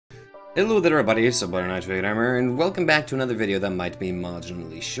Hello there everybody, it's Armor, and welcome back to another video that might be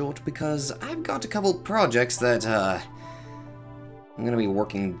marginally short because I've got a couple projects that I'm gonna be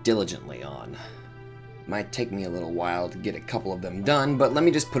working diligently on. Might take me a little while to get a couple of them done, but let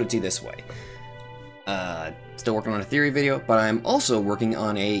me just put it to you this way. Still working on a theory video, but I'm also working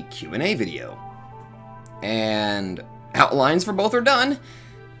on a Q&A video. And outlines for both are done.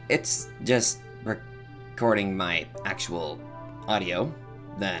 It's just recording my actual audio,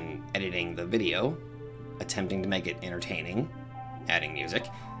 then editing the video, attempting to make it entertaining, adding music,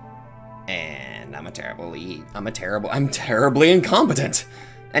 and I'm terribly incompetent.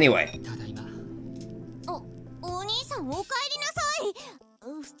 Anyway. Oh,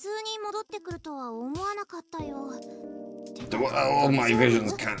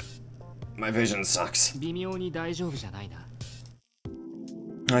 my vision sucks.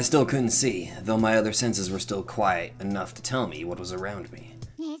 I still couldn't see, though my other senses were still quiet enough to tell me what was around me.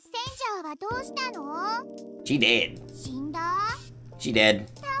 She dead. She dead.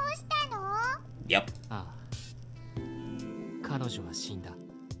 Yep.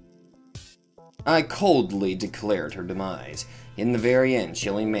 I coldly declared her demise. In the very end, she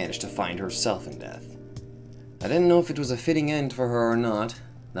only managed to find herself in death. I didn't know if it was a fitting end for her or not.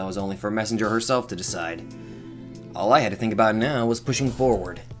 That was only for Messenger herself to decide. All I had to think about now was pushing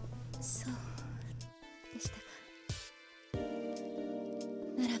forward.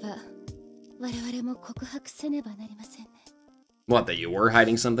 What, that you were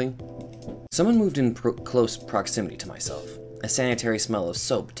hiding something? Someone moved in close proximity to myself. A sanitary smell of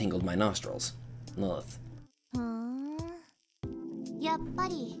soap tingled my nostrils. Lilith.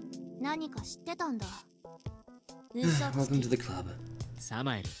 Welcome to the club.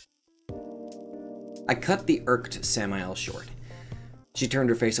 I cut the irked Samael short. She turned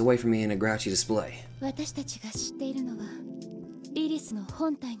her face away from me in a grouchy display.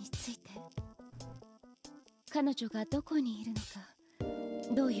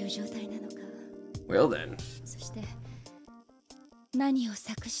 Well then.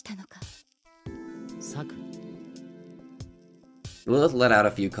 Lilith let out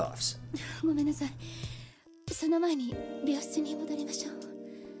a few coughs.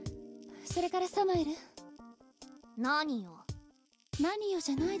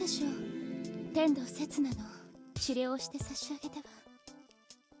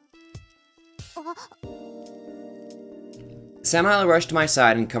 Samael rushed to my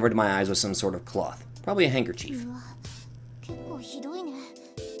side and covered my eyes with some sort of cloth, probably a handkerchief.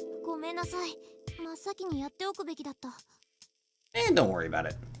 Don't worry about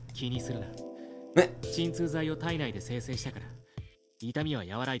it.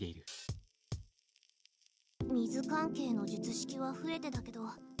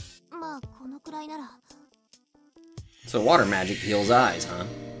 So water magic heals eyes, huh?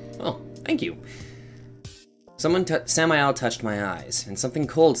 Oh, thank you. Samael touched my eyes, and something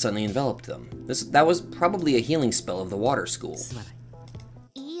cold suddenly enveloped them. That was probably a healing spell of the water school.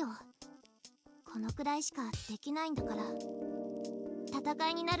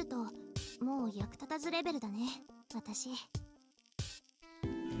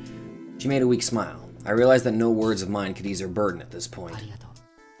 She made a weak smile. I realized that no words of mine could ease her burden at this point.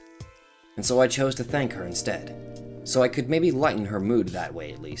 And so I chose to thank her instead. So I could maybe lighten her mood that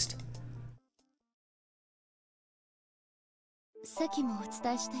way at least.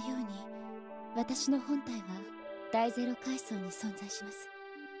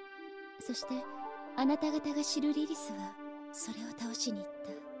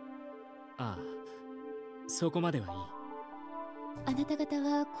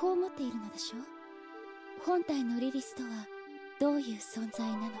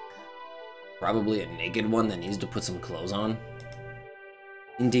 Probably a naked one that needs to put some clothes on.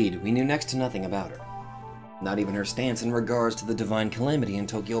 Indeed, we knew next to nothing about her. Not even her stance in regards to the divine calamity in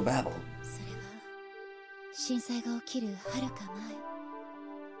Tokyo Babel.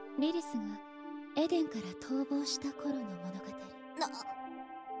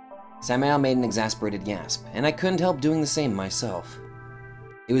 Samael made an exasperated gasp, and I couldn't help doing the same myself.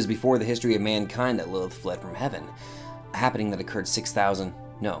 It was before the history of mankind that Lilith fled from heaven, a happening that occurred 7,000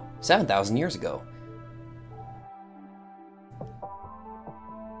 years ago.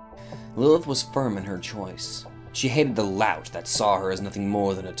 Lilith was firm in her choice. She hated the lout that saw her as nothing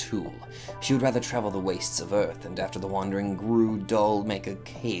more than a tool. She would rather travel the wastes of earth, and after the wandering grew dull, make a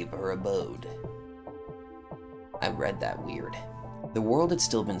cave her abode. I read that weird. The world had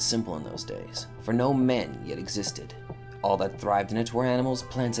still been simple in those days, for no men yet existed. All that thrived in it were animals,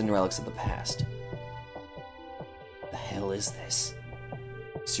 plants, and relics of the past. The hell is this?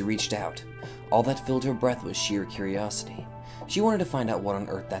 She reached out. All that filled her breath was sheer curiosity. She wanted to find out what on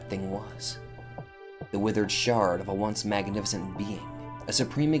earth that thing was. The withered shard of a once magnificent being, a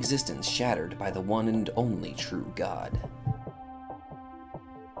supreme existence shattered by the one and only true God.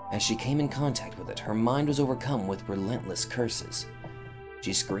 As she came in contact with it, her mind was overcome with relentless curses.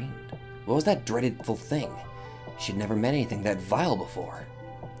 She screamed. What was that dreadful thing? She'd never met anything that vile before.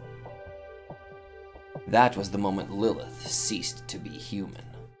 That was the moment Lilith ceased to be human.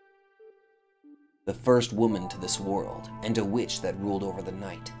 The first woman to this world, and a witch that ruled over the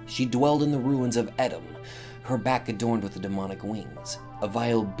night, she dwelled in the ruins of Edom, her back adorned with the demonic wings, a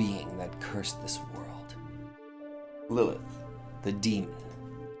vile being that cursed this world. Lilith, the demon.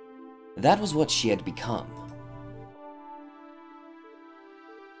 That was what she had become.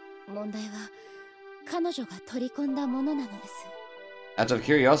 Out of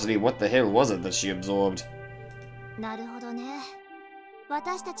curiosity, what the hell was it that she absorbed? なるほどね。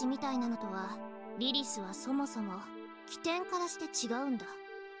私たちみたいなのとは、リリスはそもそも起点からして違うんだ。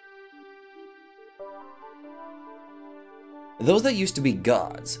Those that used to be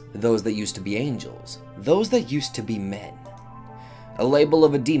gods, those that used to be angels, those that used to be men. A label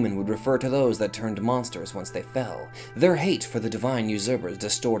of a demon would refer to those that turned monsters once they fell, their hate for the divine usurpers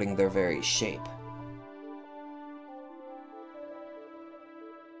distorting their very shape.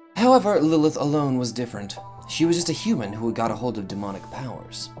 However, Lilith alone was different. She was just a human who had got a hold of demonic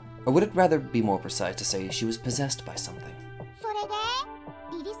powers. Or would it rather be more precise to say she was possessed by something?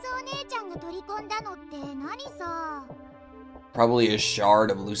 Probably a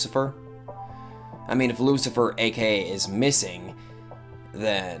shard of Lucifer? I mean, if Lucifer, aka, is missing,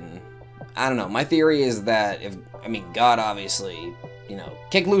 then I don't know. My theory is that God obviously,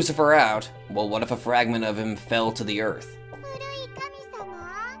 kicked Lucifer out. Well, what if a fragment of him fell to the earth?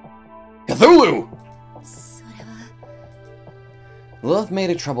 Cthulhu! Lilith made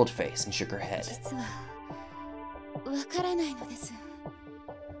a troubled face and shook her head.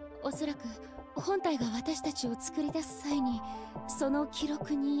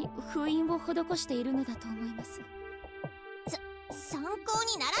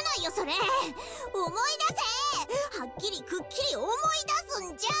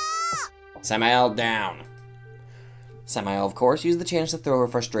 Samael down. Samael, of course, used the chance to throw her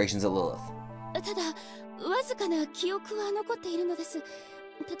frustrations at Lilith.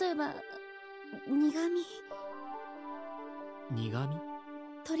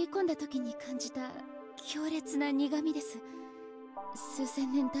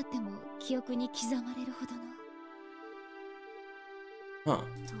 Huh.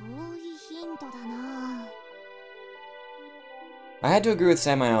 I had to agree with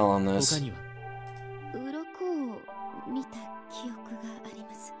Samael on this.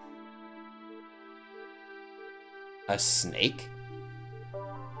 A snake?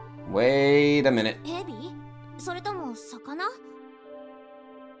 Wait a minute.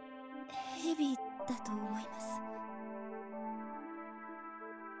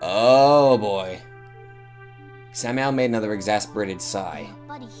 Oh boy. Samael made another exasperated sigh.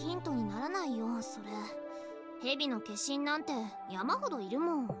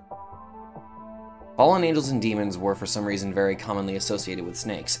 Fallen angels and demons were for some reason very commonly associated with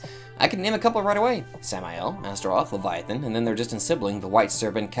snakes. I can name a couple right away. Samael, Astaroth, Leviathan, and then their distant sibling, the white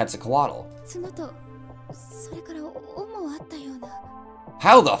serpent Quetzalcoatl.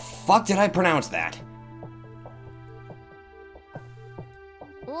 How the fuck did I pronounce that?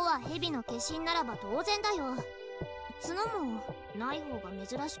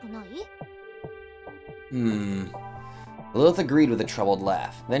 Lilith agreed with a troubled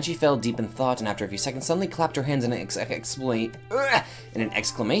laugh. Then she fell deep in thought, and after a few seconds suddenly clapped her hands in an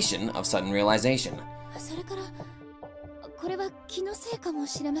exclamation of sudden realization.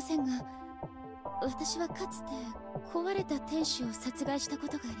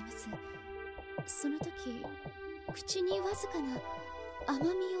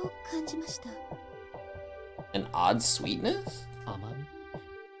 An odd sweetness?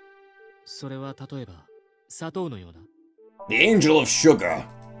 The angel of sugar.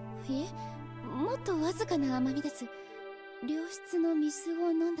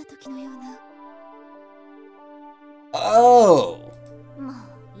 Oh.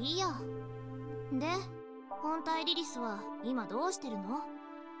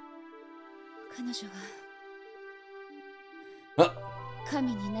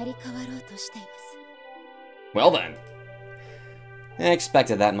 Well then. I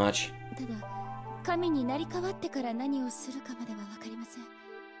expected that much.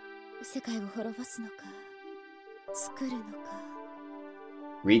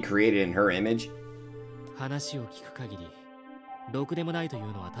 Recreated in her image?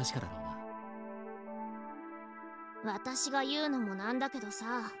 私が言うのもなんだけどさ、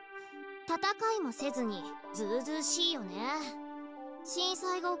戦いもせずにずうずうしいよね。震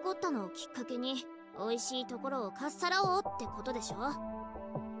災が起こったのをきっかけに美味しいところをかっさらおうってことでしょ。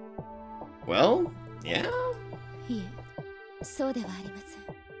 Well, yeah. いえ、そうではありません。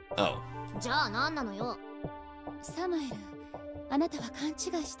 Oh. じゃあ何なのよ。サムエル、あなたは勘違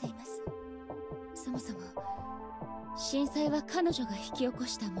いしています。そもそも震災は彼女が引き起こ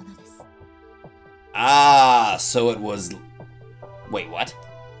したものです。 Ah, so it was... Wait, what?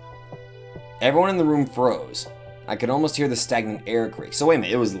 Everyone in the room froze. I could almost hear the stagnant air creak. So wait a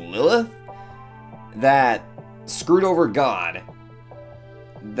minute, it was Lilith that screwed over God,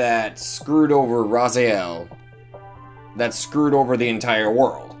 that screwed over Raziel, that screwed over the entire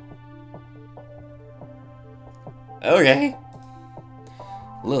world. Okay.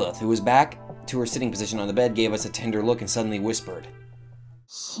 Lilith, who was back to her sitting position on the bed, gave us a tender look and suddenly whispered,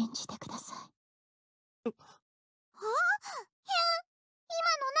 信じてください。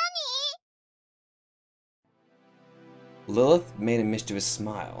 Lilith made a mischievous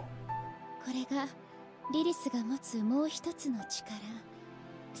smile. これがリリスが持つもう一つの力、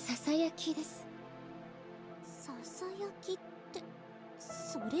ささやきです。ささやきって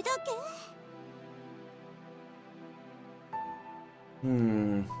それだけ？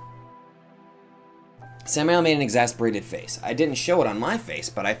 Samuel made an exasperated face. I didn't show it on my face,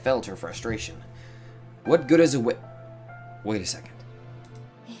 but I felt her frustration. What good is a Wait a second.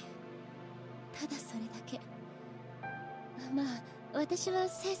 ただそれだけ。まあ、私は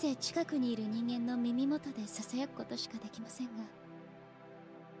せいぜい近くにいる人間の耳元でささやくことしかできませんが。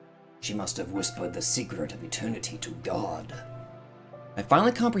 She must have whispered the secret of eternity to God. I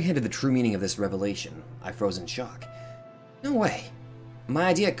finally comprehended the true meaning of this revelation. I froze in shock. No way. My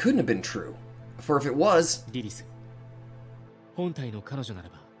idea couldn't have been true. For if it was... リリス、本体の彼女なら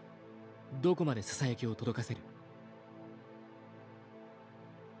ば、どこまでささやきを届かせる？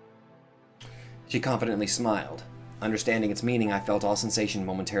 She confidently smiled. Understanding its meaning, I felt all sensation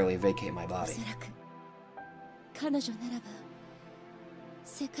momentarily vacate my お body. そらく彼女ならば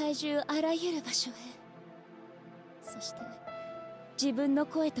世界中あらゆる場所へ、そして自分の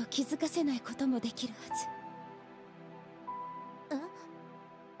声と気づかせないこともできるはず。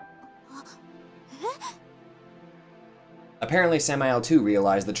 Apparently, Samael too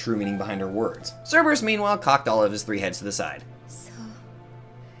realized the true meaning behind her words. Cerberus, meanwhile, cocked all of his three heads to the side. そう、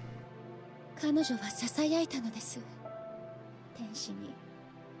彼女はささやいたのです。天使に、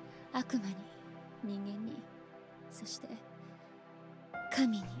悪魔に、人間に、そして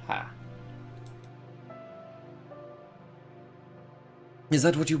神に。 Ha. Is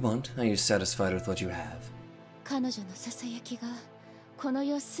that what you want? Are you satisfied with what you have? 彼女のささやきがこの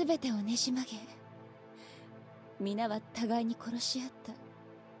世すべてをねじ曲げ、皆は互いに殺し合った。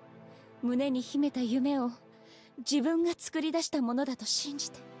胸に秘めた夢を自分が作り出したものだと信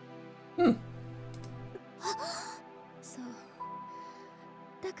じて。そう。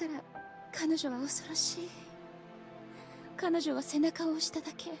だから彼女は恐ろしい。彼女は背中を押した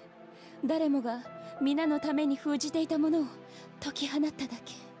だけ。誰もが皆のために封じていたものを解き放っただ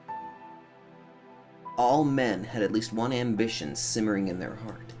け。 All men had at least one ambition simmering in their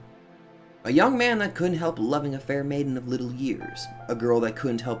heart. A young man that couldn't help loving a fair maiden of little years, a girl that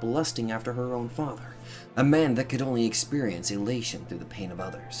couldn't help lusting after her own father, a man that could only experience elation through the pain of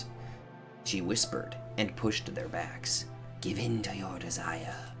others. She whispered and pushed their backs. Give in to your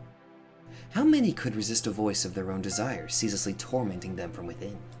desire. How many could resist a voice of their own desire, ceaselessly tormenting them from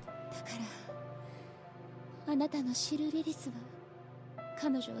within? だからあなたの知るリリスは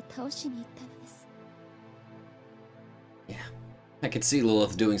彼女を倒しに行ったのです。 Yeah, I could see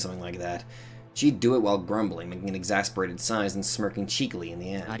Lilith doing something like that. She'd do it while grumbling, making an exasperated sighs and smirking cheekily in the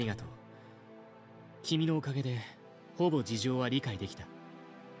end. ありがとう。君のおかげでほぼ事情は理解できた。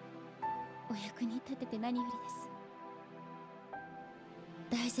お役に立てて何よりです。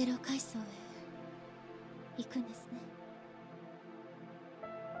大ゼロ階層へ行くんですね。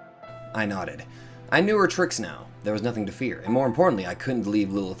 I nodded. I knew her tricks now. There was nothing to fear, and more importantly, I couldn't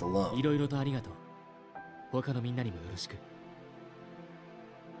leave Lilith い alone. ろいろとありがとう。他のみんなにもよろしく。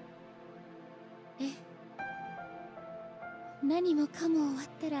ええ。何もかも終わっ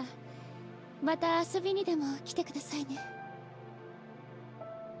たらまた遊びにでも来てくださいね。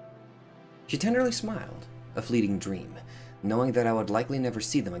 She tenderly smiled, a fleeting dream. Knowing that I would likely never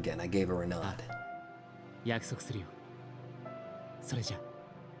see them again, I gave her a nod. 約束するよ。それじゃ。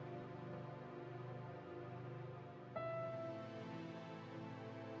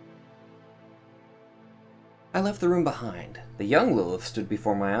 I left the room behind. The young Lilith stood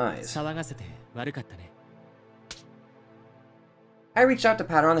before my eyes. 騒がせて悪かったね。 I reached out to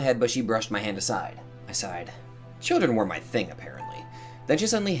pat her on the head, but she brushed my hand aside. I sighed. Children were my thing, apparently. Then she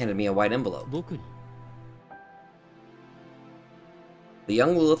suddenly handed me a white envelope. 僕に The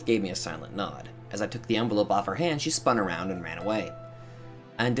young Lilith gave me a silent nod. As I took the envelope off her hand, she spun around and ran away.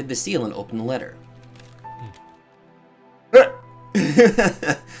 I undid the seal and opened the letter.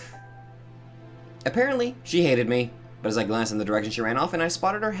 Apparently, she hated me, but as I glanced in the direction she ran off, and I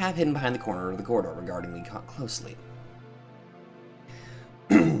spotted her half hidden behind the corner of the corridor, regarding me closely.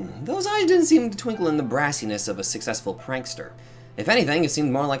 Those eyes didn't seem to twinkle in the brassiness of a successful prankster. If anything, it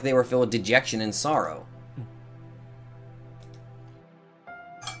seemed more like they were filled with dejection and sorrow.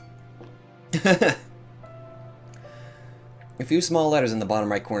 A few small letters in the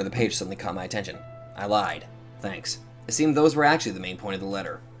bottom right corner of the page suddenly caught my attention. I lied. Thanks. It seemed those were actually the main point of the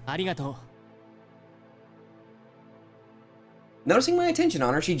letter. ありがとう Noticing my attention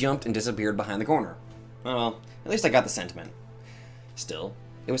on her, she jumped and disappeared behind the corner. Oh well, at least I got the sentiment. Still,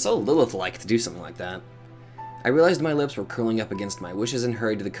 it was so Lilith-like to do something like that. I realized my lips were curling up against my wishes and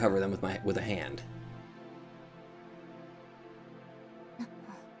hurried to cover them with a hand.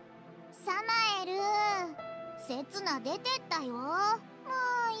 サマエル、刹那出てったよ。もう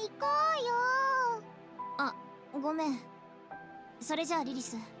行こうよ。あ、ごめん。それじゃあリリ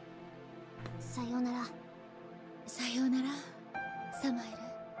ス。さようなら。さようならサマエル。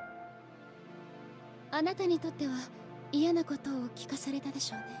あなたにとっては嫌なことを聞かされたで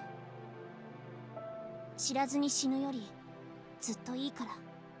しょうね。知らずに死ぬよりずっといいから。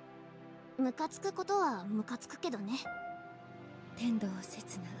ムカつくことはムカつくけどね。天道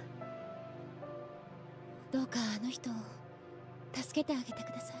刹那、どうかあの人を助けてあげてく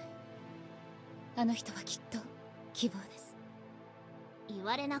ださい。あの人はきっと希望です。言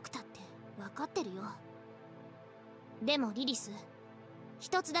われなくたって分かってるよ。でもリリス、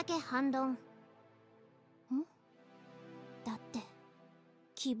一つだけ反論。ん？だって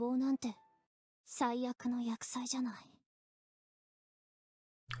希望なんて最悪の薬剤じゃない。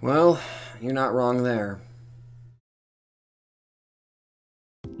Well, you're not wrong there.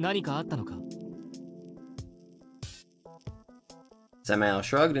 何かあったのか Samael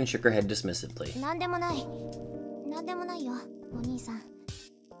shrugged and shook her head dismissively. なんでもない。なんでもないよ、お兄さん。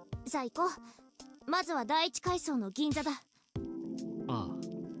さあ行こう。まずは第一階層の銀座だ。ああ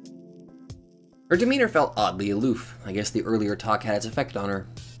Her demeanor felt oddly aloof. I guess the earlier talk had its effect on her.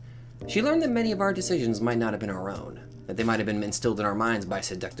 She learned that many of our decisions might not have been our own, that they might have been instilled in our minds by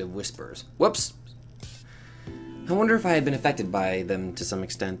seductive whispers. Whoops! I wonder if I had been affected by them to some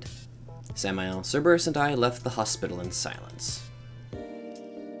extent. Samael, Cerberus, and I left the hospital in silence.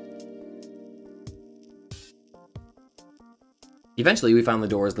 Eventually, we found the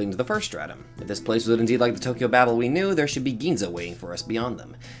doors leading to the first stratum. If this place was indeed like the Tokyo Babel we knew, there should be Ginza waiting for us beyond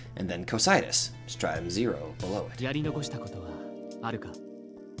them, and then Cocytus, stratum 0, below it. やり残したことはあるか僕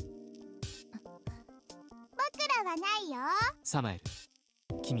らはないよ。サマエル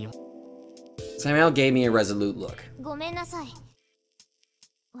君は Samael gave me a resolute look. ごめんなさい。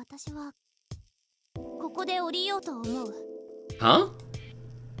私はここで降りようと思う。 Huh?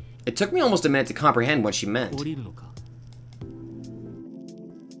 It took me almost a minute to comprehend what she meant. 降りるのか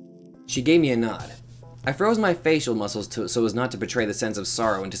She gave me a nod. I froze my facial muscles so as not to betray the sense of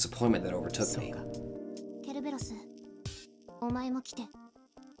sorrow and disappointment that overtook me. ケルベロス、お前も来て。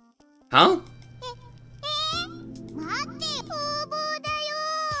 Huh? 待って、逃亡だよ。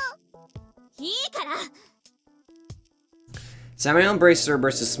いいから。 Samael embraced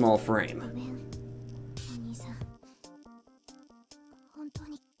Cerberus' small ご frame. めん、お兄さん。本当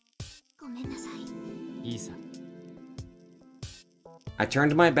にごめんなさい。いいさ I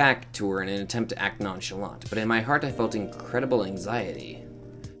turned my back to her in an attempt to act nonchalant, but in my heart I felt incredible anxiety.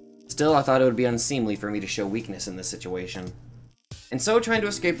 Still, I thought it would be unseemly for me to show weakness in this situation. And so, trying to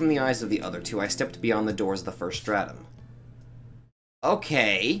escape from the eyes of the other two, I stepped beyond the doors of the first stratum.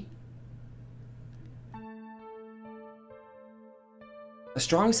 Okay. A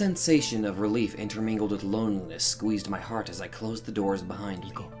strong sensation of relief intermingled with loneliness squeezed my heart as I closed the doors behind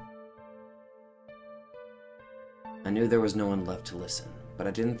me. I knew there was no one left to listen, but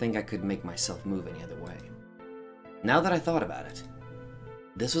I didn't think I could make myself move any other way. Now that I thought about it,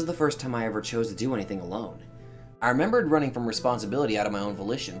 this was the first time I ever chose to do anything alone. I remembered running from responsibility out of my own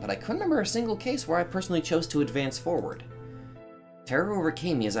volition, but I couldn't remember a single case where I personally chose to advance forward. Terror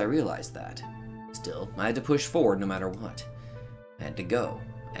overcame me as I realized that. Still, I had to push forward no matter what. I had to go.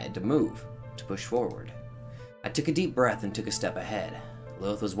 I had to move. To push forward. I took a deep breath and took a step ahead.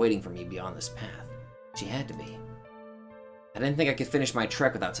 Lilith was waiting for me beyond this path. She had to be. I didn't think I could finish my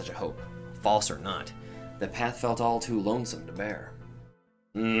trek without such a hope. False or not, the path felt all too lonesome to bear.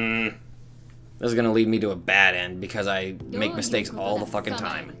 This is gonna lead me to a bad end because I make mistakes all the fucking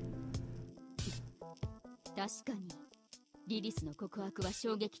time. 確かにリリスの告白は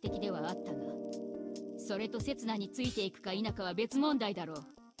衝撃的ではあったが、それと刹那についていくか否かは別問題だろう。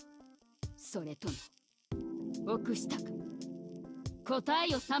それとも臆したか。答え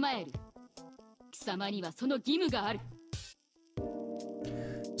よサマエル。貴様にはその義務がある。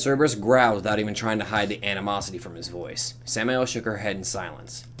Cerberus growled without even trying to hide the animosity from his voice. Samael shook her head in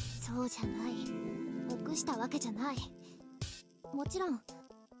silence. そうじゃない。臆したわけじゃない。もちろん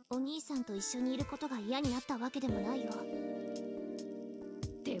お兄さんと一緒にいることが嫌になったわけでもないよ。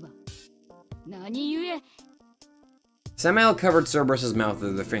では何故。 Samael covered Cerberus's mouth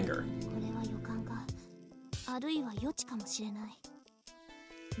with a finger. これは予感が、あるいは予知かもしれない。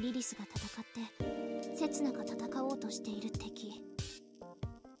リリスが戦って刹那が戦おうとしている敵、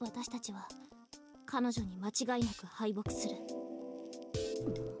私たちは彼女に間違いなく敗北する。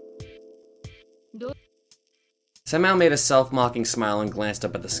Samael made a self-mocking smile and glanced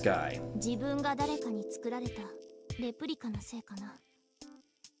up at the sky. 自分が誰かに作られたレプリカのせいかな。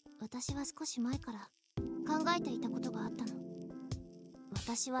私は少し前から考えていたことがあったの。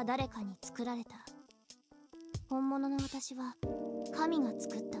私は誰かに作られた。本物の私は神が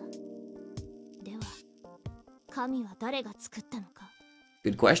作った。では神は誰が作ったのか。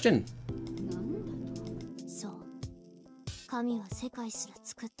 Good question. そう、神は世界すら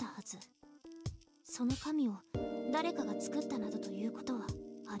作ったはず。その神を誰かが作ったなどということは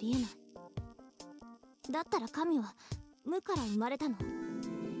ありえない。だったら神は無から生まれたの？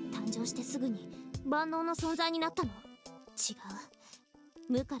誕生してすぐに万能の存在になったの？違う。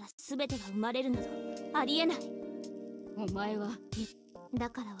無から全てが生まれるなどありえない。お前は。だ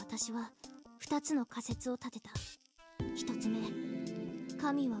から私は2つの仮説を立てた。1つ目、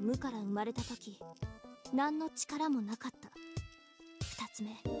神は無から生まれた時何の力もなかった。2つ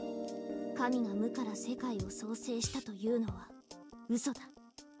目、神が無から世界を創生したというのは嘘だ。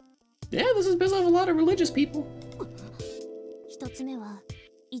 Yeah, this is based off a lot of religious people. 1つ目は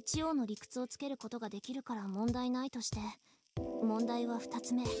一応の理屈をつけることができるから問題ないとして、問題は2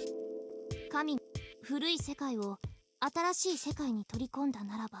つ目、神が古い世界を新しい世界に取り込んだ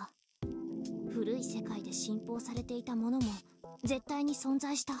ならば、古い世界で信奉されていたものも絶対に存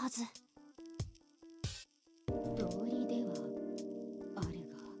在したはず。道理ではある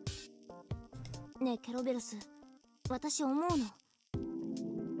が。ねえケロベロス、私思う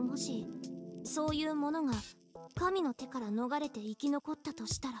の。もしそういうものが神の手から逃れて生き残ったと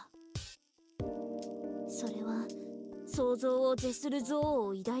したら、それは想像を絶する憎悪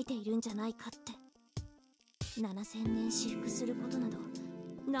を抱いているんじゃないかって。7000年至福することなど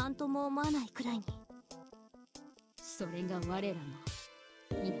何とも思わないくらいに。それが我らの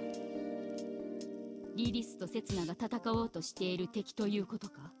今リリスと刹那が戦おうとしている敵ということ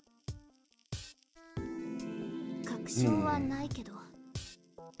か。確証はないけど、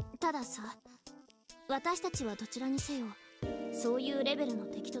たださ、私たちはどちらにせよそういうレベルの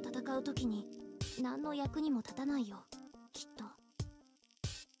敵と戦う時に何の役にも立たないよ、きっと。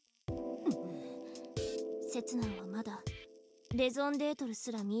刹那はまだレゾンデートルす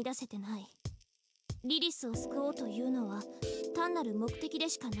ら見出せてない。リリスを救おうというのは単なる目的で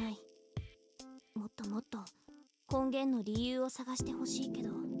しかない。もっともっと根源の理由を探してほしいけ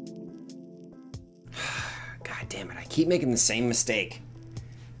ど。 God damn it, I keep making the same mistake.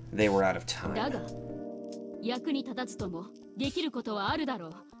 They were out of だ time. が役に立たずともできることはあるだろ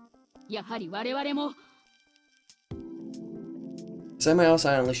う。やはり我々も。 Samael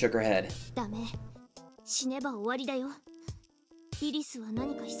silently shook her head. ダメ、死ねば終わりだよ。リリスは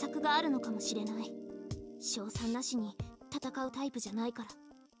何か秘策があるのかもしれない。賞賛なしに戦うタイプじゃないから。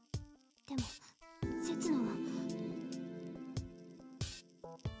でも刹那は。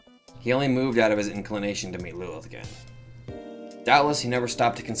 He only moved out of his inclination to meet Lilith again. Doubtless, he never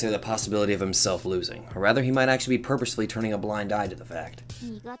stopped to consider the possibility of himself losing, or rather, he might actually be purposefully turning a blind eye to the fact.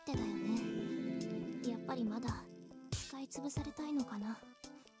 身勝手だよね。やっぱりまだ使い潰されたいのかな。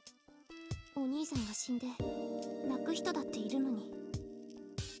お兄さんが死んで泣く人だっているのに。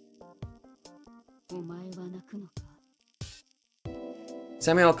お前は泣くのか。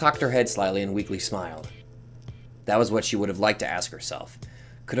 Samael cocked her head slightly and weakly smiled. That was what she would have liked to ask herself.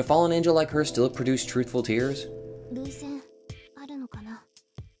 Could a fallen angel like her still produce truthful tears? 涙腺あるのかな。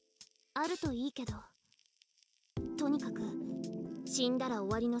あるといいけど。とにかく死んだら終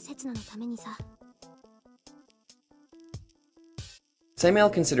わりの刹那のためにさ。 Samael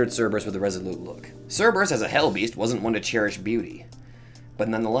considered Cerberus with a resolute look. Cerberus, as a hell beast, wasn't one to cherish beauty. But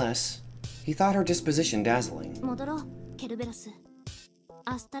nonetheless, he thought her disposition dazzling. 戻ろう、ケルベロス。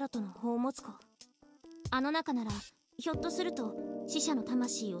アスタロトの宝物庫。あの中ならひょっとすると死者の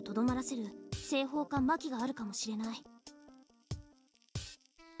魂をとどまらせる聖宝か魔器があるかもしれない。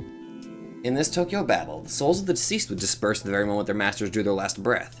In this Tokyo Babel, the souls of the deceased would disperse at the very moment their masters drew their last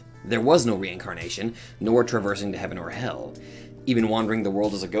breath. There was no reincarnation, nor traversing to heaven or hell. Even wandering the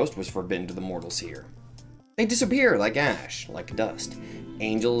world as a ghost was forbidden to the mortals here. They disappear like ash, like dust.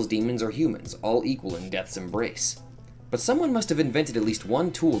 Angels, demons, or humans, all equal in death's embrace. But someone must have invented at least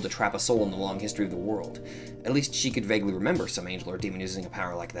one tool to trap a soul in the long history of the world. At least she could vaguely remember some angel or demon using a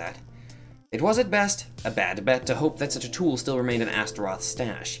power like that. It was at best a bad bet to hope that such a tool still remained in Astaroth's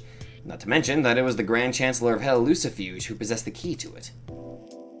stash. Not to mention that it was the Grand Chancellor of Hell, Lucifuge, who possessed the key to it.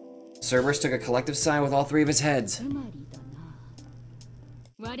 Cerberus took a collective sigh with all three of his heads.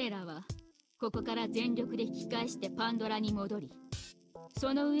 我らはここから全力で引き返してパンドラに戻り、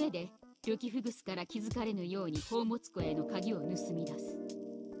その上でルキフグスから気づかれぬように宝物庫への鍵を盗み出す。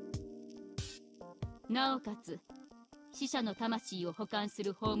なおかつ死者の魂を保管す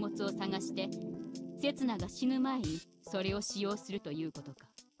る宝物を探して、刹那が死ぬ前にそれを使用するということか。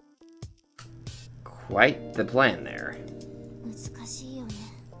Quite the plan there. 難しいよね。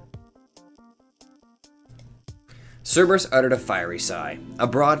Cerberus uttered a fiery sigh. A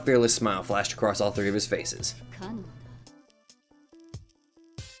broad, fearless smile flashed across all three of his faces. 不可能だ。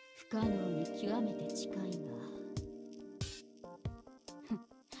不可能に極めて近いが。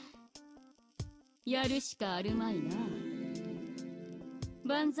やるしかあるまいな。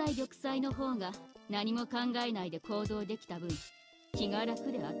万歳玉砕の方が何も考えないで行動できた分、気が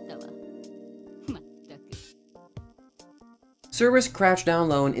楽であったわ。まったく。Cerberus crouched down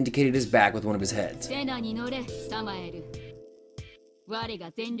low and indicated his back with one of his heads. セナに乗れ、サマエル。我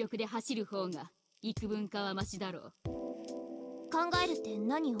が全力で走る方が幾分かはマシだろう。考えるって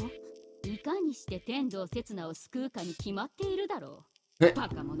何を？いかにして天道刹那を救うかに決まっているだろえう。バ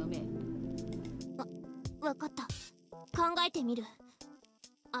カ者め。わかった。考えてみる。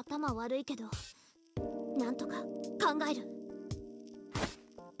頭悪いけど、なんとか考える。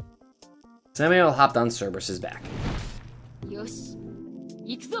Samuel hopped on Cerberus's back. よし、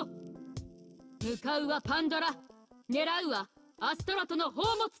行くぞ。向かうはパンドラ、狙うはアストラトの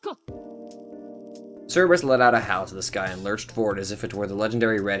宝物庫。Cerberus let out a howl to the sky and lurched forward as if it were the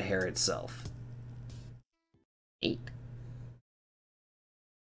legendary red hare itself. 8.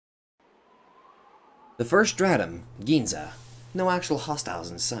 The first stratum, Ginza. No actual hostiles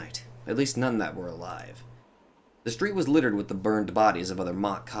in sight, at least none that were alive. The street was littered with the burned bodies of other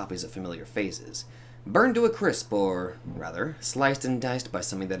mock copies of familiar faces, burned to a crisp, or, rather, sliced and diced by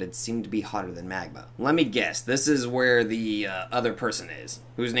something that had seemed to be hotter than magma. Let me guess, this is where the other person is,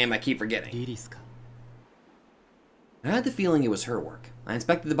 whose name I keep forgetting. リリスか。 I had the feeling it was her work. I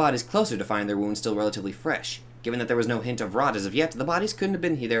inspected the bodies closer to find their wounds still relatively fresh. Given that there was no hint of rot as of yet, the bodies couldn't have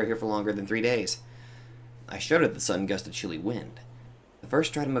been here for longer than 3 days. I shuddered at the sudden gust of chilly wind. The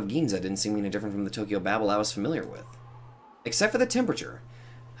first stratum of Ginza didn't seem any different from the Tokyo Babel I was familiar with. Except for the temperature.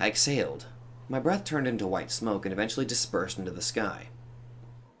 I exhaled. My breath turned into white smoke and eventually dispersed into the sky.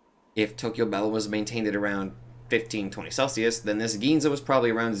 If Tokyo Babel was maintained at around 15-20 Celsius, then this Ginza was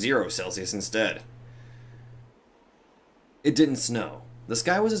probably around 0 Celsius instead. It didn't snow. The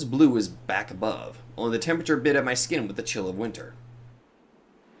sky was as blue as back above, only the temperature bit at my skin with the chill of winter.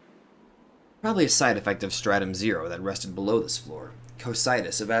 Probably a side effect of stratum 0 that rested below this floor.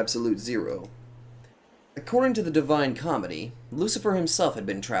 Cositis of absolute 0. According to the Divine Comedy, Lucifer himself had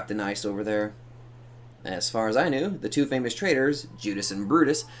been trapped in ice over there. As far as I knew, the two famous traitors, Judas and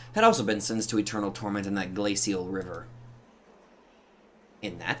Brutus, had also been sentenced to eternal torment in that glacial river.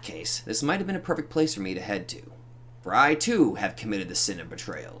 In that case, this might have been a perfect place for me to head to, for I too have committed the sin of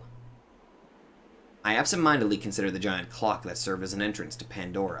betrayal. I absent-mindedly considered the giant clock that served as an entrance to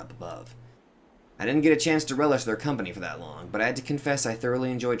Pandora up above. I didn't get a chance to relish their company for that long, but I had to confess I thoroughly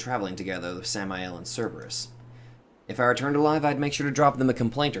enjoyed traveling together with Samael and Cerberus. If I returned alive, I'd make sure to drop them a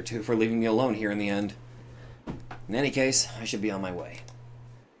complaint or two for leaving me alone here in the end. In any case, I should be on my way.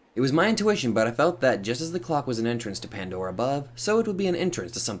 It was my intuition, but I felt that just as the clock was an entrance to Pandora above, so it would be an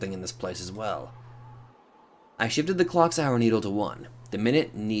entrance to something in this place as well. I shifted the clock's hour needle to 1, the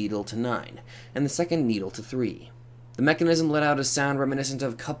minute needle to 9, and the second needle to 3. The mechanism let out a sound reminiscent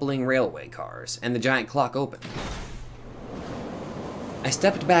of coupling railway cars, and the giant clock opened. I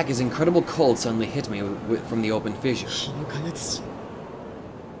stepped back as incredible cold suddenly hit me from the open fissure.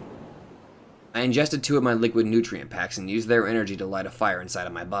 I ingested 2 of my liquid nutrient packs and used their energy to light a fire inside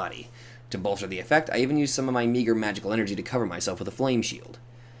of my body. To bolster the effect, I even used some of my meager magical energy to cover myself with a flame shield.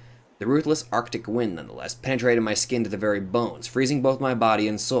 The ruthless Arctic wind, nonetheless, penetrated my skin to the very bones, freezing both my body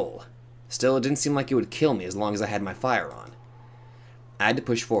and soul. Still, it didn't seem like it would kill me as long as I had my fire on. I had to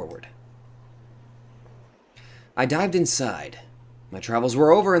push forward. I dived inside. My travels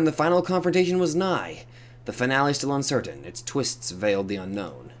were over and the final confrontation was nigh. The finale still uncertain, its twists veiled the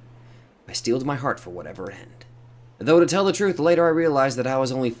unknown. I steeled my heart for whatever end. Though to tell the truth, later I realized that I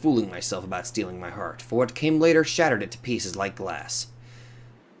was only fooling myself about stealing my heart, for what came later shattered it to pieces like glass.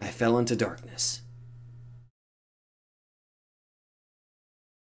 I fell into darkness.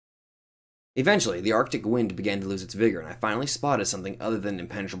 Eventually, the Arctic wind began to lose its vigor, and I finally spotted something other than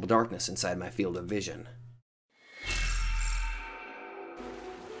impenetrable darkness inside my field of vision.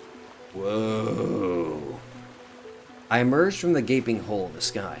 Whoa. I emerged from the gaping hole in the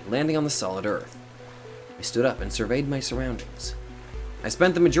sky, landing on the solid earth. I stood up and surveyed my surroundings. I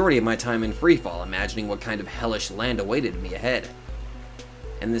spent the majority of my time in freefall, imagining what kind of hellish land awaited me ahead.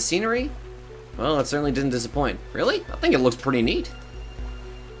 And the scenery? Well, it certainly didn't disappoint. Really? I think it looks pretty neat.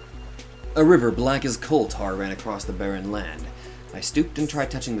 A river black as coal tar ran across the barren land. I stooped and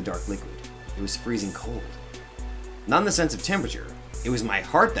tried touching the dark liquid. It was freezing cold. Not in the sense of temperature. It was my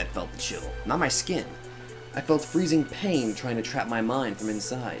heart that felt the chill, not my skin. I felt freezing pain trying to trap my mind from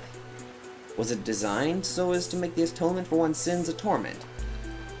inside. Was it designed so as to make the atonement for one's sins a torment?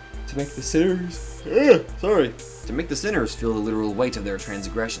 To make the sinners... To make the sinners feel the literal weight of their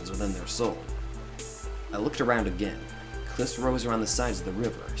transgressions within their soul. I looked around again. Cliffs rose around the sides of the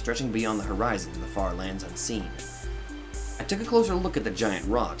river, stretching beyond the horizon to the far lands unseen. I took a closer look at the giant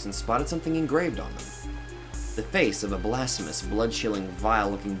rocks and spotted something engraved on them. The face of a blasphemous, blood-chilling,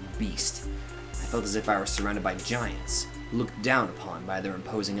 vile-looking beast. I felt as if I were surrounded by giants, looked down upon by their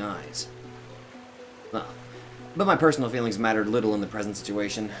imposing eyes. Well, but my personal feelings mattered little in the present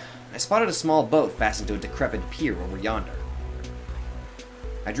situation. I spotted a small boat fastened to a decrepit pier over yonder.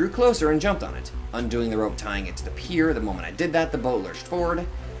 I drew closer and jumped on it, undoing the rope tying it to the pier. The moment I did that, the boat lurched forward. It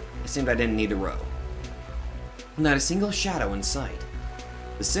seemed I didn't need to row. Not a single shadow in sight.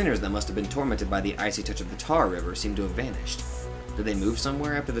 The sinners that must have been tormented by the icy touch of the Tar River seemed to have vanished. Did they move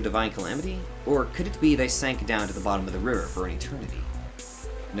somewhere after the divine calamity? Or could it be they sank down to the bottom of the river for an eternity?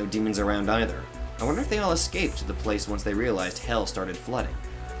 No demons around either. I wonder if they all escaped to the place once they realized hell started flooding.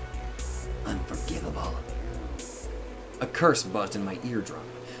 Unforgivable. A curse buzzed in my eardrum.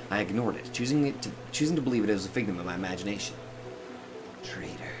 I ignored it, choosing to believe it was a figment of my imagination.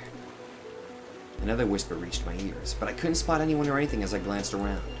 Traitor. Another whisper reached my ears, but I couldn't spot anyone or anything as I glanced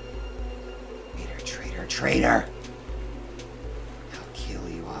around. Traitor, traitor, traitor! I'll kill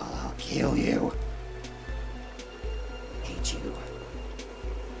you all, I'll kill you! Hate you.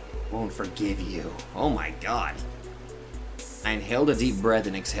 Won't forgive you. Oh my god. I inhaled a deep breath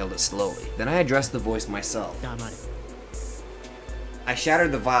and exhaled it slowly. Then I addressed the voice myself. I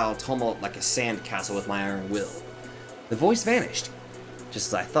shattered the vile tumult like a sand castle with my iron will. The voice vanished. Just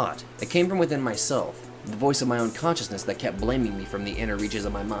as I thought, it came from within myself, the voice of my own consciousness that kept blaming me from the inner reaches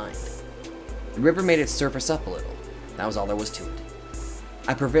of my mind. The river made its surface up a little. That was all there was to it.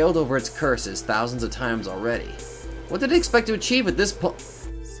 I prevailed over its curses thousands of times already. What did it expect to achieve at this point?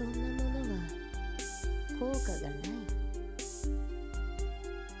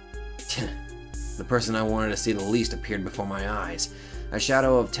 The person I wanted to see the least appeared before my eyes, a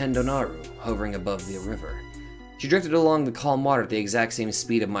shadow of Tendonaru hovering above the river. She drifted along the calm water at the exact same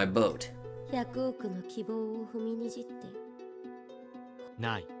speed of my boat.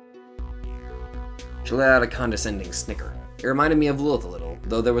 She let out a condescending snicker. It reminded me of Lilith a little,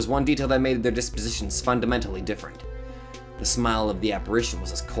 though there was one detail that made their dispositions fundamentally different. The smile of the apparition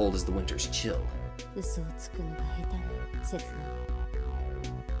was as cold as the winter's chill.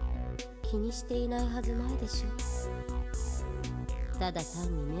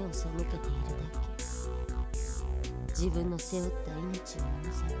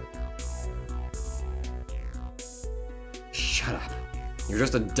 Shut up. You're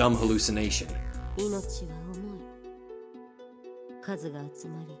just a dumb hallucination.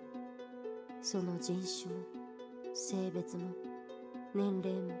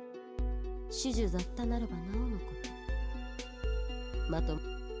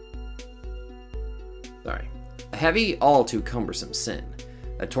 Sorry. A heavy, all too cumbersome sin.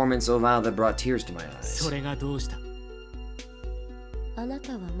 A torment so vile that brought tears to my eyes.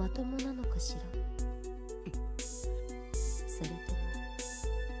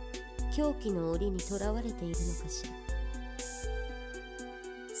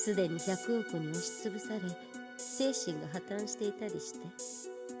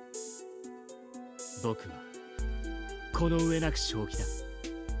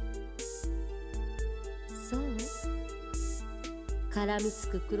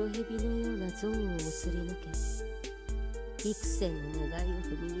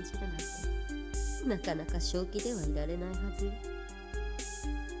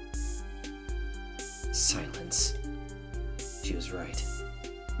 Silence. She was right.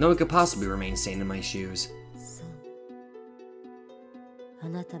 No one could possibly remain sane in my shoes.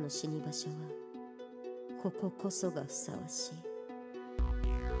 なたの死に場所はこここそがふさわしい。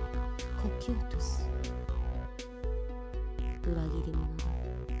呼吸とす。裏切り者が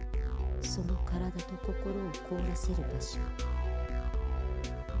その体と心を凍らせる場所。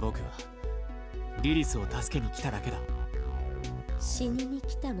僕はリリスを助けに来ただけだ。死にに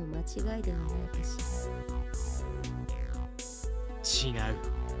来たも間違いではないかしら。違う。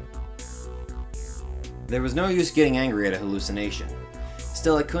 There was no use getting angry at a hallucination.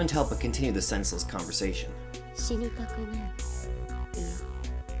 Still, I couldn't help but continue the senseless conversation. 死にたくない。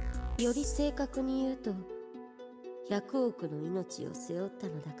いや、より正確に言うと、100億の命を背負った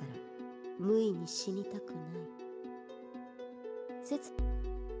のだから無意に死にたくない。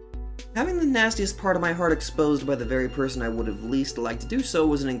Having the nastiest part of my heart exposed by the very person I would have least liked to do so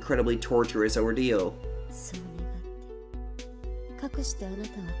was an incredibly torturous ordeal. そう願って、かくしてあなたは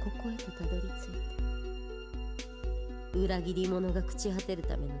ここへとたどり着いた。裏切り者が朽ち果てる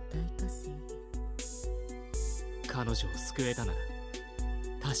ための大火星へ。彼女を救えたなら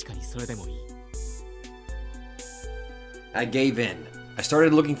確かにそれでもいい。I gave in. I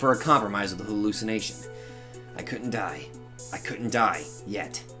started looking for a compromise with the hallucination. I couldn't die. I couldn't die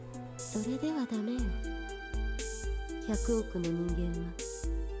yet. それではダメよ。100億の人間は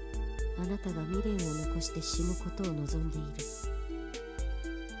あなたが未練を残して死ぬことを望んでいる。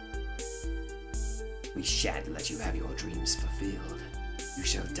We shan't let you have your dreams fulfilled. You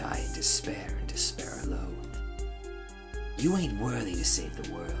shall die in despair and despair alone. You ain't worthy to save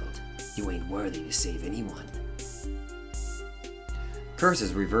the world. You ain't worthy to save anyone.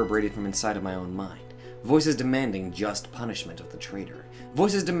 Curses reverberated from inside of my own mind. Voices demanding just punishment of the traitor.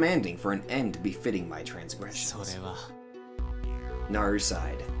 Voices demanding for an end befitting my transgressions. それは Naru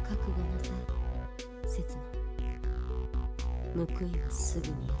sighed. 覚悟なさい、刹那。報いはすぐ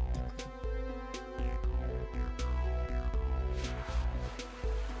にやってくる。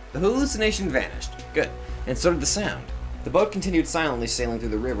The hallucination vanished. Good. And so did the sound. The boat continued silently sailing through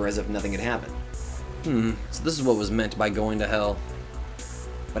the river as if nothing had happened. So this is what was meant by going to hell.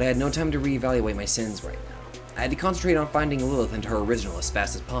 But I had no time to reevaluate my sins right now. I had to concentrate on finding Lilith and her original as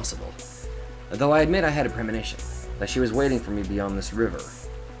fast as possible. Though I admit I had a premonition, that she was waiting for me beyond this river.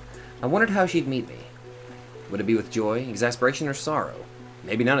 I wondered how she'd meet me. Would it be with joy, exasperation, or sorrow?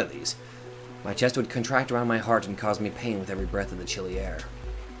 Maybe none of these. My chest would contract around my heart and cause me pain with every breath of the chilly air.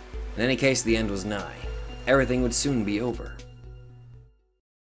 In any case, the end was nigh. Everything would soon be over.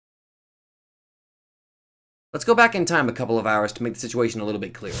 Let's go back in time a couple of hours to make the situation a little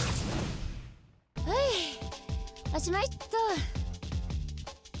bit clearer.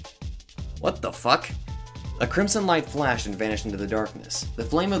 What the fuck? A crimson light flashed and vanished into the darkness, the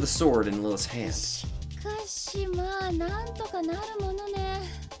flame of the sword in Lilith's hand. しかしまあなんとかなるものね。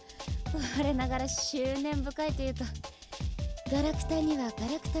我ながら執念深いというか、ガラクタにはガ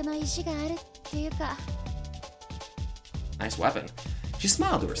ラクタの石があるっていうか。Nice weapon. She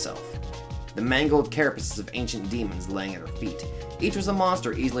smiled to herself. The mangled carapaces of ancient demons laying at her feet. Each was a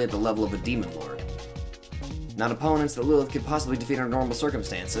monster easily at the level of a demon lord. Not opponents that Lilith could possibly defeat under normal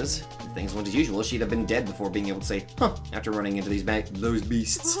circumstances. If things went as usual, she'd have been dead before being able to say, huh, after running into those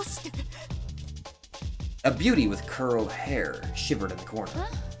beasts. A beauty with curled hair shivered in the corner.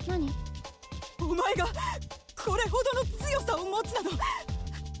 何？お前がこれほどの強さを持つなど。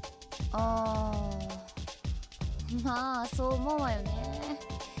ああ、まあそう思うわよね。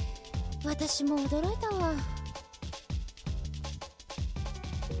私も驚いたわ。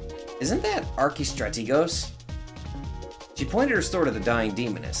Isn't that Archistrategos? She pointed her sword at the dying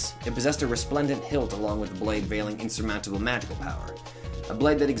demoness. It possessed a resplendent hilt along with a blade veiling insurmountable magical power. A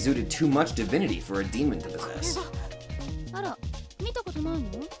blade that exuded too much divinity for a demon to possess. あら、見たことないの？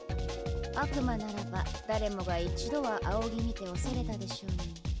悪魔ならば誰もが一度は仰ぎ見て恐れたでしょうに。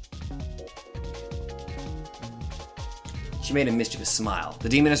She made a mischievous smile. The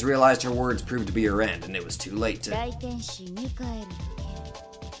demoness realized her words proved to be her end, and it was too late to... 大天使ミカエルの剣。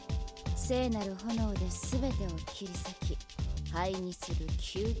聖なる炎で全てを切り裂き、灰にする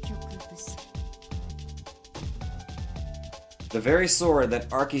究極武装。The very sword that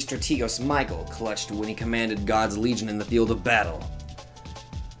Archistrategos Michael clutched when he commanded God's legion in the field of battle.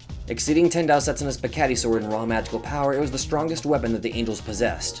 Exceeding Tendau Setsuna's Picati sword in raw magical power, it was the strongest weapon that the angels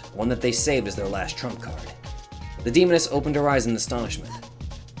possessed, one that they saved as their last trump card. The demoness opened her eyes in astonishment.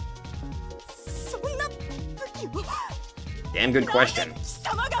 Damn good question.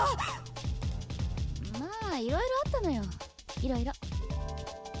 まあいろいろあったのよ。いろいろ。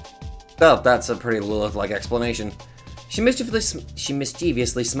Oh, that's a pretty Lilith-like explanation. She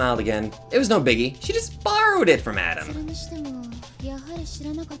mischievously smiled again. It was no biggie. She just borrowed it from Adam. それにしてもやはり知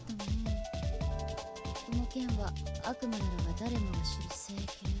らなかったのね。この権は悪魔ならば誰もが知る聖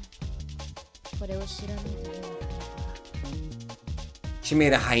権。これを知らないというのであれば。She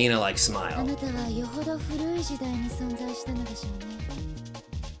made a hyena-like あ smile. なたはよほど古い時代に存在したのでしょうね。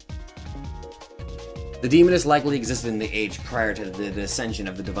The demoness likely existed in the age prior to the descension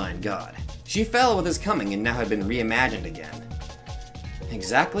of the divine god. She fell with his coming and now had been reimagined again.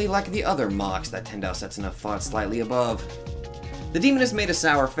 Exactly like the other mocks that Tendao Setsuna fought slightly above. The demoness made a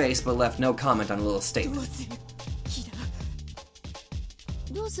sour face but left no comment on Lilith's どう statement. するキラ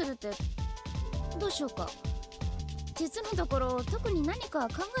どうするってどうしようか。実のところ特に何か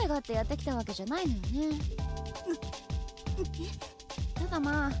考えがあってやってきたわけじゃないのよね。ただ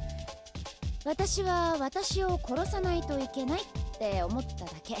まあ私は私を殺さないといけないって思った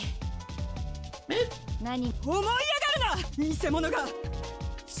だけ。何思い上がるな偽物が。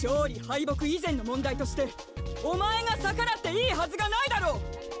勝利敗北以前の問題としてお前が逆らっていいはずがないだろう。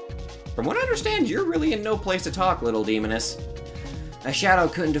 From what I understand, you're really in no place to talk, little demoness. A shadow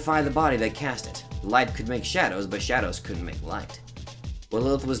couldn't defy the body that cast it. Light could make shadows, but shadows couldn't make light. What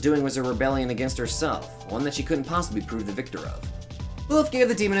Lilith was doing was a rebellion against herself, one that she couldn't possibly prove the victor of. Lilith gave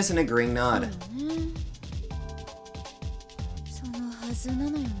the demoness an agreeing nod. そのはずなの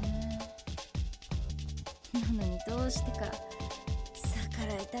よね。なのにどうしてか逆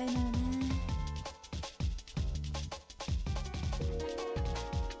らいたいのよね。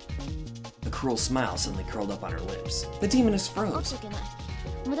A cruel smile suddenly curled up on her lips. The demoness あっ froze. ちゃいけない。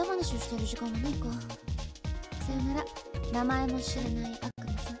無駄話をしてる時間はないか。さよなら。名前も知らない悪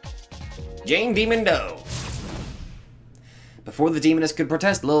魔さん。 Jane Demon Doe. Before the demoness could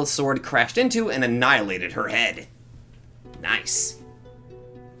protest, Lilith's sword crashed into and annihilated her head. Nice.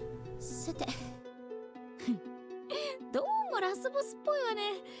 さてどうもラスボスっぽいわね。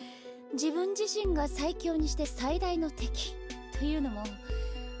自分自身が最強にして最大の敵というのも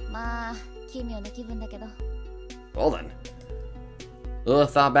まあ奇妙な気分だけど。 Well then.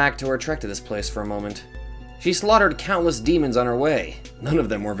 Lilith thought back to her trek to this place for a moment. She slaughtered countless demons on her way. None of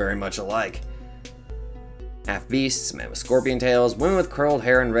them were very much alike. Half-beasts, men with scorpion tails, women with curled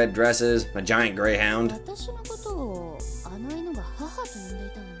hair and red dresses, a giant greyhound. 私のことをあの犬が母と呼んでい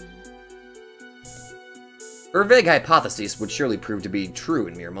たわね。 Her vague hypotheses would surely prove to be true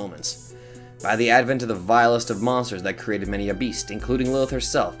in mere moments. By the advent of the vilest of monsters that created many a beast, including Lilith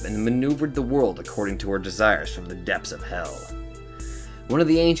herself, and maneuvered the world according to her desires from the depths of hell. One of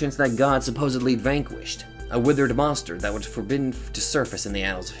the ancients that God supposedly vanquished, a withered monster that was forbidden to surface in the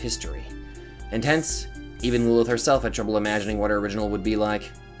annals of history. And hence, even Lilith herself had trouble imagining what her original would be like.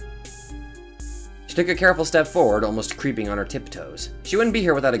 She took a careful step forward, almost creeping on her tiptoes. She wouldn't be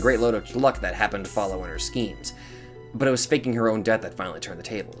here without a great load of luck that happened to follow in her schemes, but it was faking her own death that finally turned the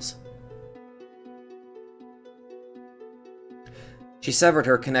tables. She severed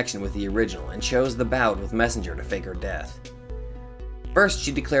her connection with the original and chose the bout with Messenger to fake her death. First,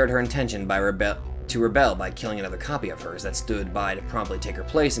 she declared her intention to rebel by killing another copy of hers that stood by to promptly take her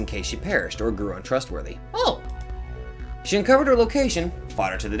place in case she perished or grew untrustworthy. Oh! She uncovered her location,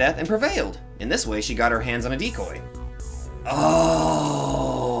 fought her to the death, and prevailed. In this way, she got her hands on a decoy. Oh!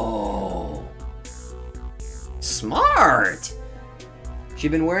 Smart!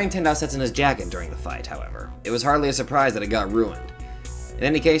 She'd been wearing Tendao Setsuna's jacket during the fight, however. It was hardly a surprise that it got ruined. In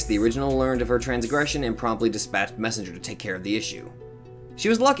any case, the original learned of her transgression and promptly dispatched Messenger to take care of the issue. She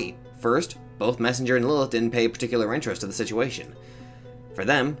was lucky. First, both Messenger and Lilith didn't pay particular interest to the situation. For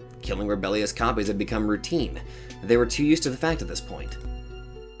them, killing rebellious copies had become routine. They were too used to the fact at this point.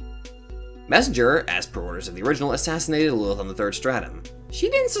 Messenger, as per orders of the original, assassinated Lilith on the third stratum. She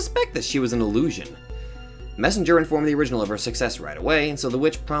didn't suspect that she was an illusion. Messenger informed the original of her success right away, and so the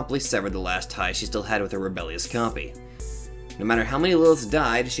witch promptly severed the last tie she still had with her rebellious copy. No matter how many Liliths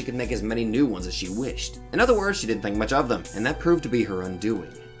died, she could make as many new ones as she wished. In other words, she didn't think much of them, and that proved to be her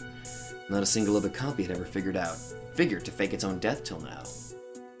undoing. Not a single other copy had ever figured to fake its own death till now.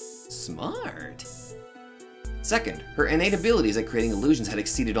 Smart. Second, her innate abilities at creating illusions had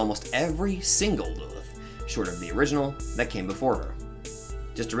exceeded almost every single Lilith, short of the original that came before her.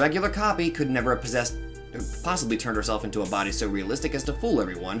 Just a regular copy could never have possibly turned herself into a body so realistic as to fool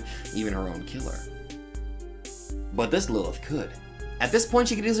everyone, even her own killer. But this Lilith could. At this point,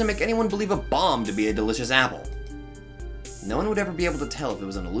 she could easily make anyone believe a bomb to be a delicious apple. No one would ever be able to tell if it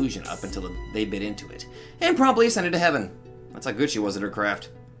was an illusion up until they bit into it, and promptly ascended to heaven. That's how good she was at her craft.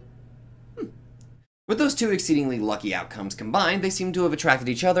 With those two exceedingly lucky outcomes combined, they seemed to have attracted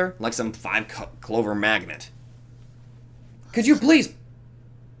each other like some five-clover magnet. Could you please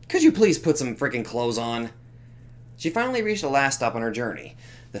put some freaking clothes on? She finally reached the last stop on her journey,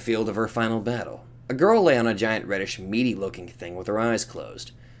 the field of her final battle. A girl lay on a giant reddish, meaty-looking thing with her eyes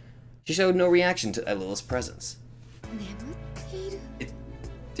closed. She showed no reaction to Lilith's presence.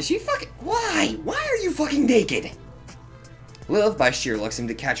 Is she fucking... Why? Why are you fucking naked? Lilith, by sheer luck, seemed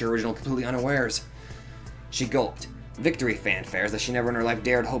to catch her original completely unawares. She gulped. Victory fanfares that she never in her life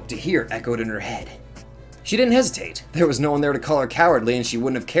dared hope to hear echoed in her head. She didn't hesitate. There was no one there to call her cowardly, and she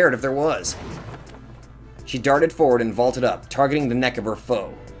wouldn't have cared if there was. She darted forward and vaulted up, targeting the neck of her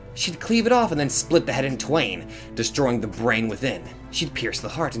foe. She'd cleave it off and then split the head in twain, destroying the brain within. She'd pierce the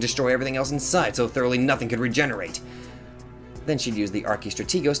heart and destroy everything else inside so thoroughly nothing could regenerate. Then she'd use the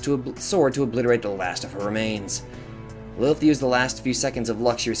Archistrategos sword to obliterate the last of her remains. Lilith used the last few seconds of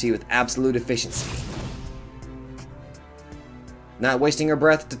luck she received with absolute efficiency. Not wasting her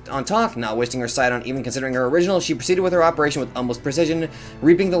breath on talk, not wasting her sight on even considering her original, she proceeded with her operation with utmost precision,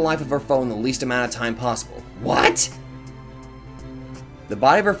 reaping the life of her foe in the least amount of time possible. What? The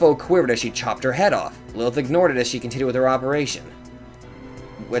body of her foe quivered as she chopped her head off. Lilith ignored it as she continued with her operation.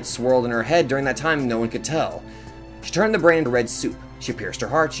 What swirled in her head during that time, no one could tell. She turned the brain into red soup. She pierced her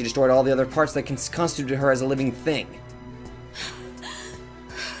heart. She destroyed all the other parts that constituted her as a living thing.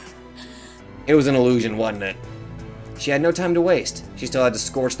 It was an illusion, wasn't it? She had no time to waste. She still had to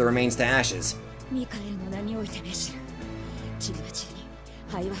scorch the remains to ashes.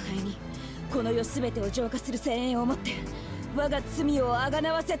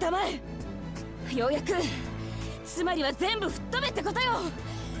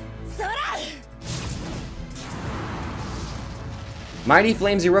 Mighty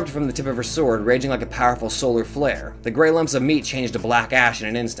flames erupted from the tip of her sword, raging like a powerful solar flare. The gray lumps of meat changed to black ash in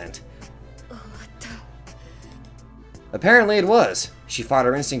an instant. Apparently it was. She fought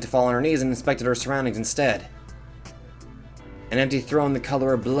her instinct to fall on her knees and inspected her surroundings instead. An empty throne the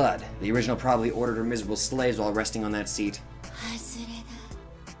color of blood. The original probably ordered her miserable slaves while resting on that seat.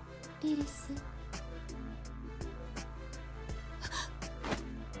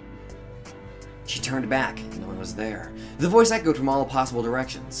 She turned back. No one was there. The voice echoed from all possible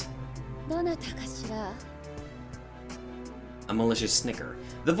directions. A malicious snicker.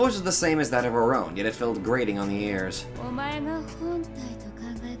 The voice was the same as that of her own, yet it felt grating on the ears.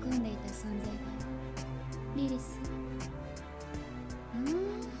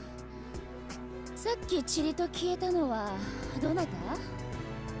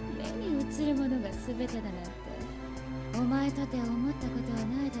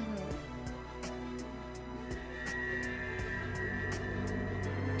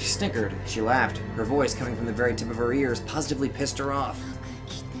 She snickered. She laughed. Her voice, coming from the very tip of her ears, positively pissed her off.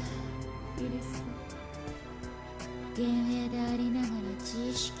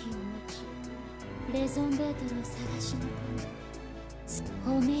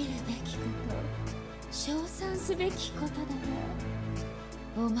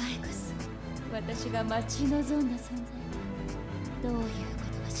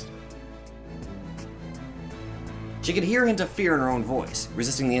 She could hear a hint of fear in her own voice.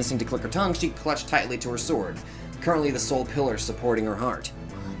 Resisting the instinct to click her tongue, she clutched tightly to her sword, currently the sole pillar supporting her heart.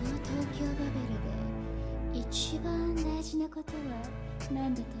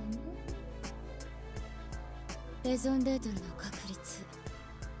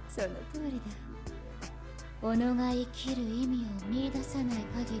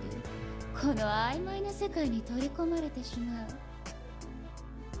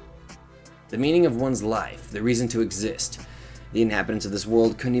 The meaning of one's life, the reason to exist. The inhabitants of this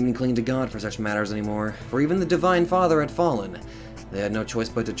world couldn't even cling to God for such matters anymore, for even the Divine Father had fallen. They had no choice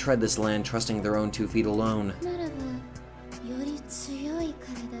but to tread this land, trusting their own 2 feet alone.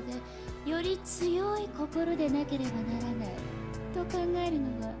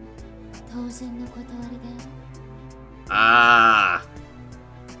 Ah!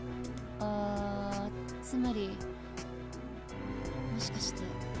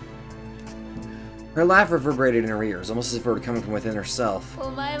 Her laugh reverberated in her ears, almost as if it were coming from within herself.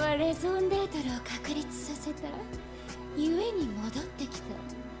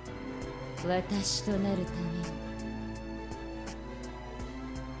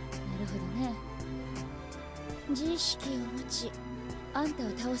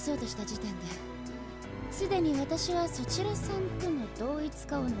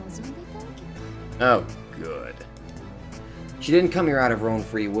 Oh, good. She didn't come here out of her own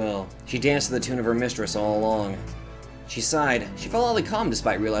free will. She danced to the tune of her mistress all along. She sighed. She felt oddly calm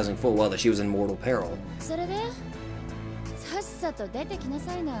despite realizing full well that she was in mortal peril.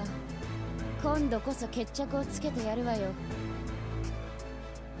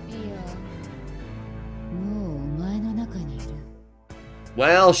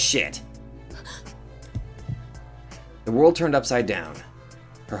 Well, shit. The world turned upside down.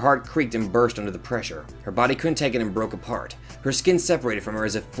 Her heart creaked and burst under the pressure. Her body couldn't take it and broke apart. Her skin separated from her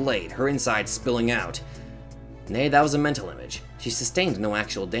as if flayed, her insides spilling out. Nay, that was a mental image. She sustained no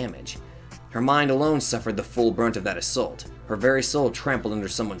actual damage. Her mind alone suffered the full brunt of that assault. Her very soul trampled under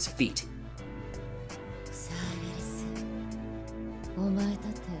someone's feet. さあレリス、お前だって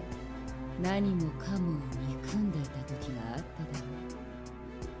何もかもを憎んでいた時があっただ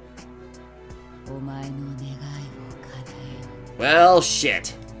ろう。お前の願いを叶えよう。 Well,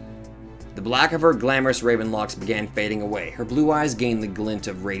 shit. The black of her glamorous raven locks began fading away. Her blue eyes gained the glint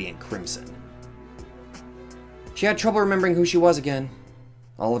of radiant crimson. She had trouble remembering who she was again.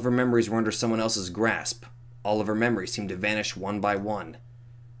 All of her memories were under someone else's grasp. All of her memories seemed to vanish one by one.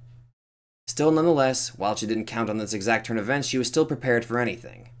 Still, nonetheless, while she didn't count on this exact turn of events, she was still prepared for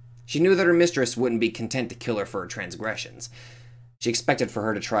anything. She knew that her mistress wouldn't be content to kill her for her transgressions. She expected for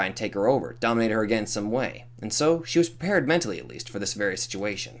her to try and take her over, dominate her again some way, and so she was prepared mentally at least for this very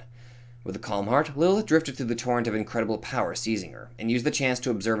situation. With a calm heart, Lilith drifted through the torrent of incredible power seizing her, and used the chance to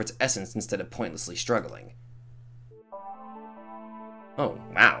observe its essence instead of pointlessly struggling. Oh,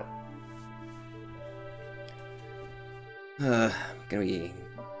 wow. Gonna be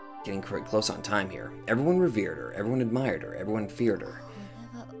getting quite close on time here. Everyone revered her, everyone admired her, everyone feared her.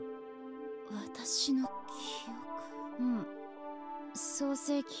 これは私の記憶。うん。創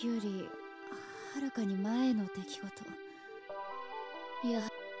世記よりはるかに前の出来事。いや。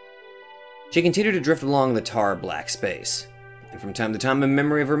 She continued to drift along the tar black space, and from time to time a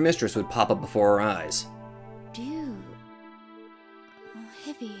memory of her mistress would pop up before her eyes. 竜、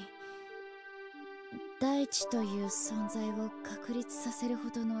蛇、大地という存在を確立させるほ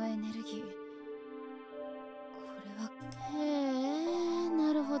どのエネルギー。これは、へえ、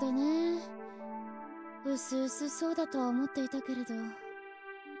なるほどね。うすうすそうだとは思っていたけれど。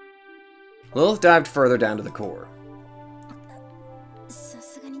Lilith dived further down to the core. さ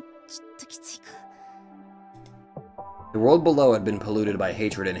すがにちょっときついか。 The world below had been polluted by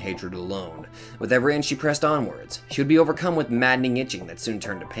hatred and hatred alone. With every inch she pressed onwards, she would be overcome with maddening itching that soon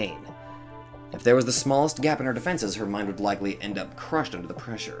turned to pain. If there was the smallest gap in her defenses, her mind would likely end up crushed under the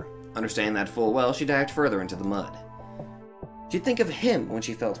pressure. Understanding that full well, she dived further into the mud. She'd think of him when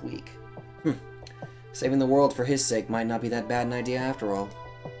she felt weak. Saving the world for his sake might not be that bad an idea after all.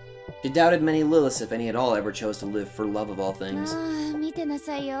 She doubted many Liliths, if any at all, ever chose to live for love of all things. 見てな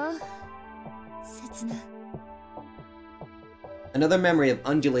さいよ。切な。 Another memory of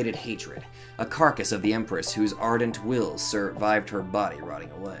undulated hatred, a carcass of the Empress whose ardent will survived her body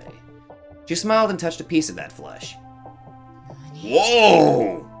rotting away. She smiled and touched a piece of that flesh.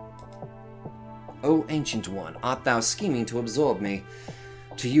 Whoa! O ancient one, art thou scheming to absorb me?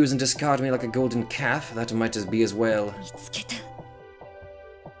 To use and discard me like a golden calf? That might as be as well.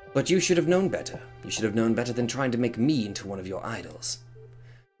 But you should have known better. You should have known better than trying to make me into one of your idols.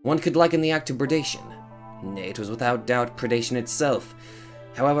 One could liken the act to predation. Nay, it was without doubt predation itself.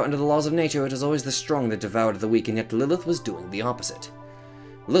 However, under the laws of nature, it is always the strong that devoured the weak, and yet Lilith was doing the opposite.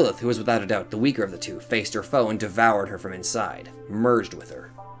 Lilith, who was without a doubt the weaker of the two, faced her foe and devoured her from inside, merged with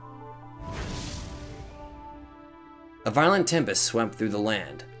her. A violent tempest swept through the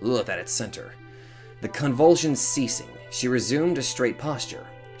land, Lilith at its center. The convulsions ceasing, she resumed a straight posture.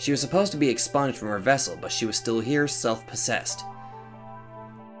 She was supposed to be expunged from her vessel, but she was still here, self-possessed.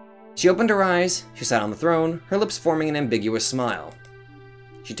 She opened her eyes, she sat on the throne, her lips forming an ambiguous smile.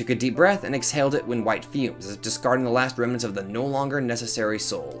 She took a deep breath and exhaled it in white fumes, as if discarding the last remnants of the no longer necessary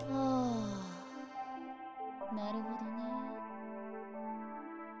soul. なるほどね。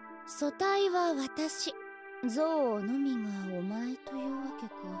素体は私、憎悪のみがお前というわけ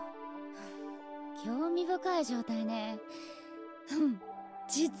か。興味深い状態ね。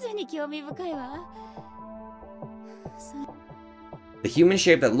実に興味深いわ。The human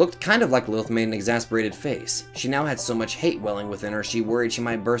shape that looked kind of like Lilith made an exasperated face. She now had so much hate welling within her, she worried she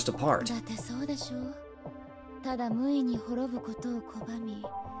might burst apart. だってそうでしょ。ただ無意に滅ぶことを拒み、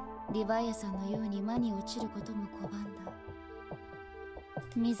リヴァイアさんのように魔に落ちることも拒んだ。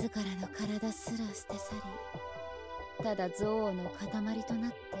自らの体すら捨て去り、ただ憎悪の塊とな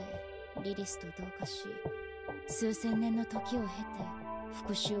ってリリスと同化し、数千年の時を経て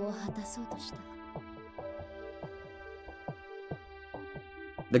復讐を果たそうとした。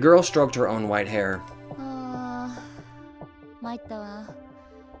 The girl stroked her own white hair. ああ、参ったわ。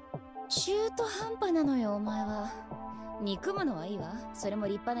中途半端なのよ、お前は。憎むのはいいわ。それも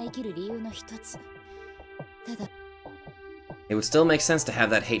立派な生きる理由の一つ。ただ、 It would still make sense to have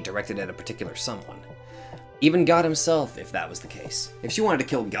that hate directed at a particular someone. Even God himself, if that was the case. If she wanted to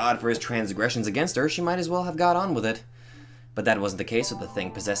kill God for his transgressions against her, she might as well have got on with it. But that wasn't the case with the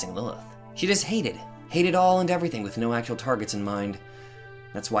thing possessing Lilith. She just hated all and everything with no actual targets in mind.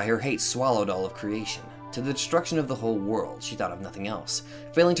 That's why her hate swallowed all of creation. to the destruction of the whole world. She thought of nothing else,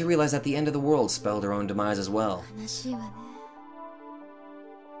 failing to realize that the end of the world spelled her own demise as well. 悲しいわね。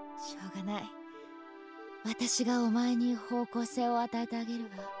しょうがない。私がお前に方向性を与えてあげるわ。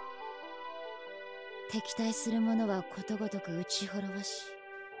敵対する者はことごとく打ち滅ぼし、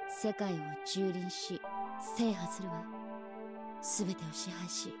世界を蹂躙し、制覇するわ。すべてを支配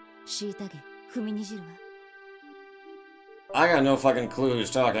し、虐げ、踏みにじるわ。I got no fucking clue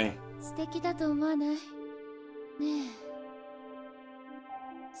who's talking. 素敵だと思わない？ねえ。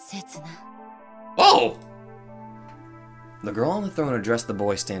刹那。Oh! The girl on the throne addressed the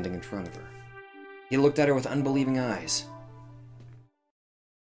boy standing in front of her. He looked at her with unbelieving eyes.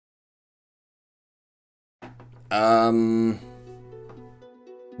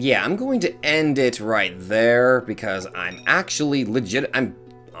 Yeah, I'm going to end it right there because I'm actually I'm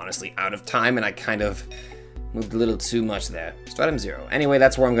honestly out of time and I kind of moved a little too much there. Stratum 0. Anyway,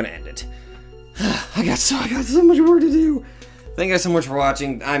 that's where I'm going to end it. I got so much work to do. Thank you guys so much for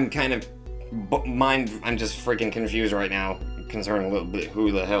watching. I'm kind of I'm just freaking confused right now concerning a little bit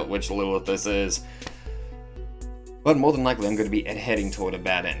who the hell, which Lilith this is. But more than likely, I'm going to be heading toward a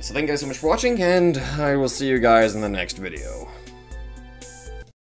bad end. So thank you guys so much for watching, and I will see you guys in the next video.